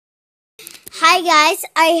Hi guys,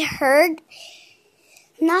 I heard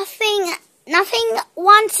nothing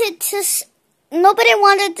wanted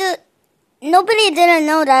to, nobody didn't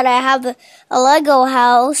know that I have a Lego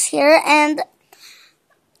house here, and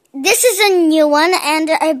this is a new one,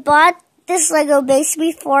 and I bought this Lego base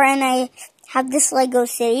before, and I have this Lego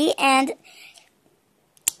city, and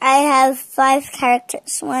I have 5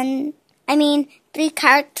 characters, 3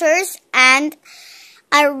 characters, and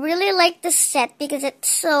I really like the set because it's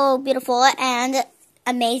so beautiful and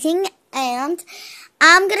amazing, and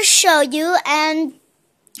I'm gonna show you, and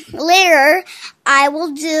later I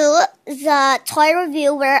will do the toy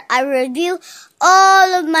review where I review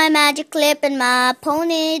all of my Magic Clip and my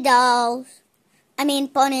pony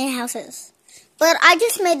houses. But I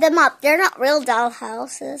just made them up. They're not real doll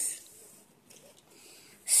houses.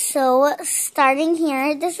 So starting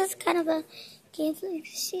here, this is kind of a, can't you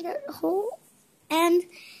see that hole? And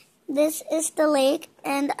this is the lake,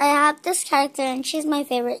 and I have this character, and she's my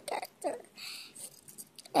favorite character.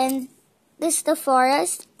 And this is the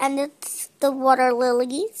forest, and it's the water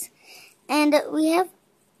lilies. And we have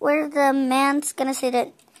where the man's gonna say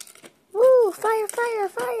that, woo, fire, fire,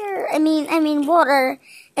 fire. I mean water.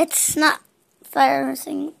 It's not fire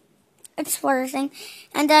thing. It's water thing.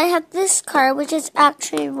 And I have this car, which is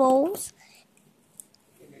actually rolls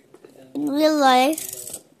in real life.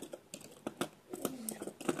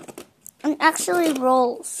 And actually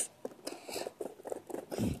rolls.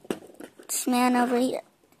 This man over here.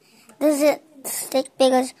 Does it stick?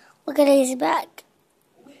 Because look at his back.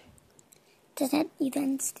 Doesn't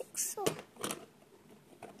even stick so.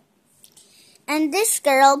 And this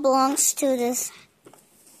girl belongs to this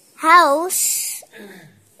house.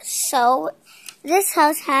 So this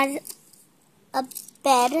house has a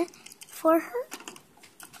bed for her.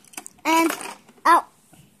 And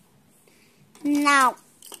now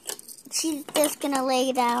she's just gonna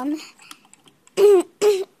lay down.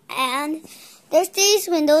 And there's these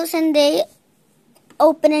windows, and they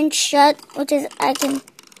open and shut, which is, I can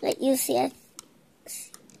let you see it.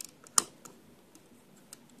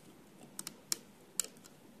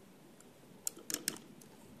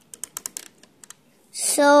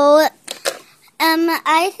 So,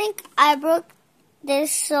 I think I broke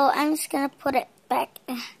this, so I'm just gonna put it back.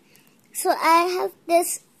 So I have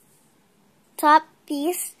this top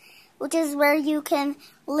piece, which is where you can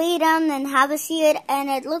lay down and have a seat, and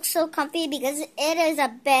it looks so comfy because it is a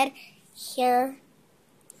bed here.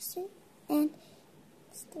 And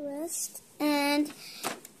that's the rest. And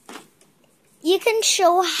you can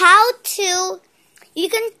show you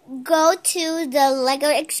can go to the Lego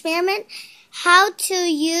experiment, how to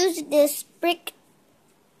use this brick,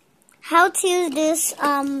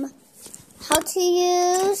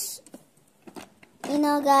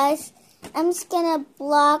 guys, I'm just gonna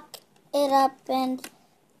block it up and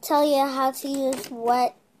tell you how to use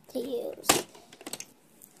what to use.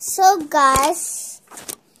 So guys,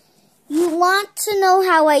 you want to know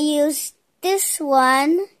how I use this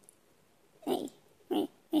one. Wait,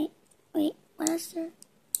 what is there?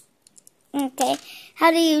 Okay,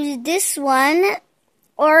 how to use this one,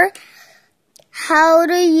 or how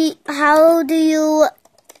do you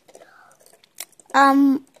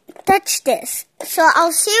touch this. So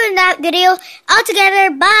I'll see you in that video. All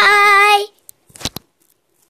together, bye!